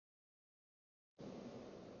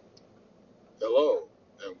Hello,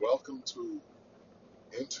 and welcome to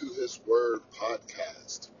Into His Word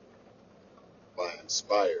podcast by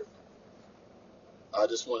Inspired. I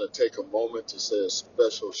just want to take a moment to say a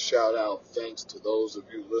special shout out thanks to those of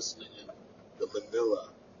you listening in the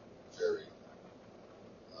Manila area,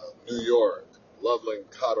 New York,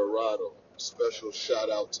 Loveland, Colorado. Special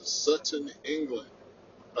shout out to Sutton, England.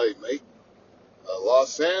 Hey, mate.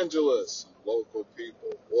 Los Angeles, local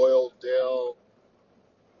people, Oildale,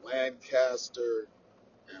 Lancaster,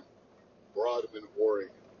 and Broadman, Oregon.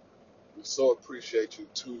 We so appreciate you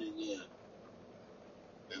tuning in.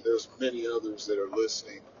 And there's many others that are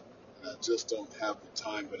listening, and I just don't have the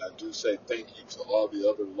time, but I do say thank you to all the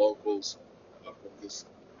other locals from this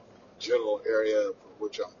general area from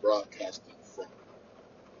which I'm broadcasting from.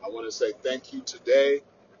 I want to say thank you today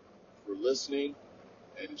for listening,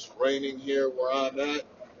 and it's raining here where I'm at,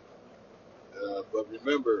 but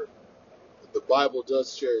remember, the Bible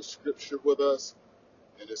does share a scripture with us,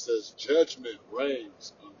 and it says judgment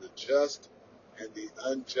reigns on the just and the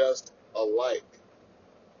unjust alike.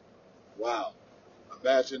 Wow.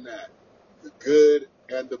 Imagine that. The good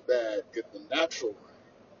and the bad get the natural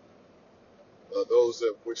rain. Those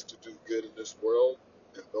that wish to do good in this world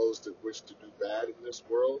and those that wish to do bad in this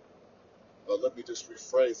world. Let me just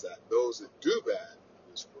rephrase that. Those that do bad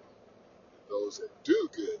in this world and those that do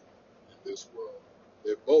good in this world.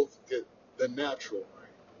 They both get the natural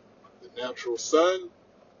rain. The natural sun,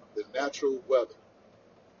 the natural weather.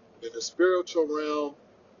 In the spiritual realm,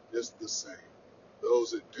 it's the same.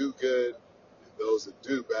 Those that do good and those that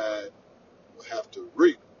do bad will have to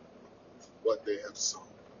reap what they have sown.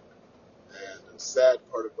 And the sad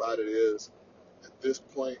part about it is, at this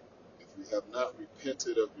point, if you have not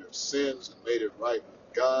repented of your sins and made it right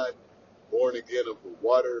with God, born again of the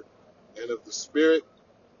water and of the Spirit,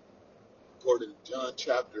 according to John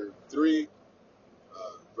chapter 3,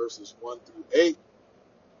 verses 1 through 8,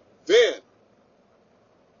 then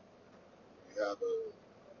you have a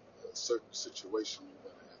certain situation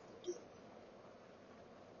you're going to have to deal with.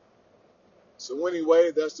 So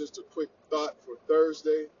anyway, that's just a quick thought for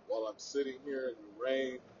Thursday while I'm sitting here in the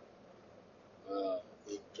rain,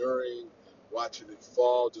 enduring and watching it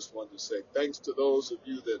fall. Just wanted to say thanks to those of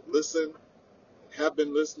you that listen and have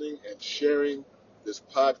been listening and sharing this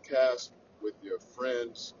podcast with your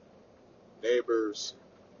friends, neighbors,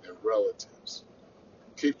 and relatives.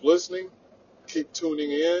 Keep listening, keep tuning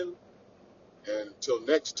in, and until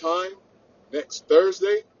next time, next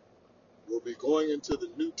Thursday, we'll be going into the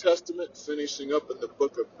New Testament, finishing up in the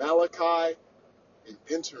book of Malachi and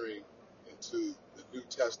entering into the New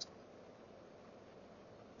Testament.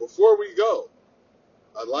 Before we go,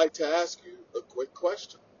 I'd like to ask you a quick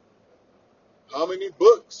question. How many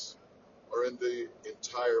books are in the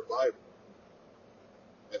entire Bible?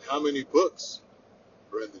 And how many books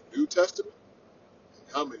are in the New Testament?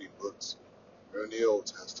 And how many books are in the Old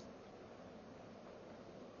Testament?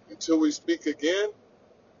 Until we speak again,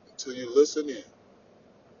 until you listen in,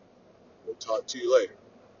 we'll talk to you later.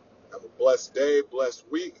 Have a blessed day, blessed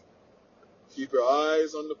week. Keep your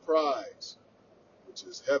eyes on the prize, which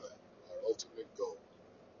is heaven, our ultimate goal.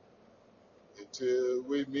 Until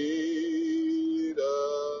we meet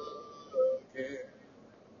again.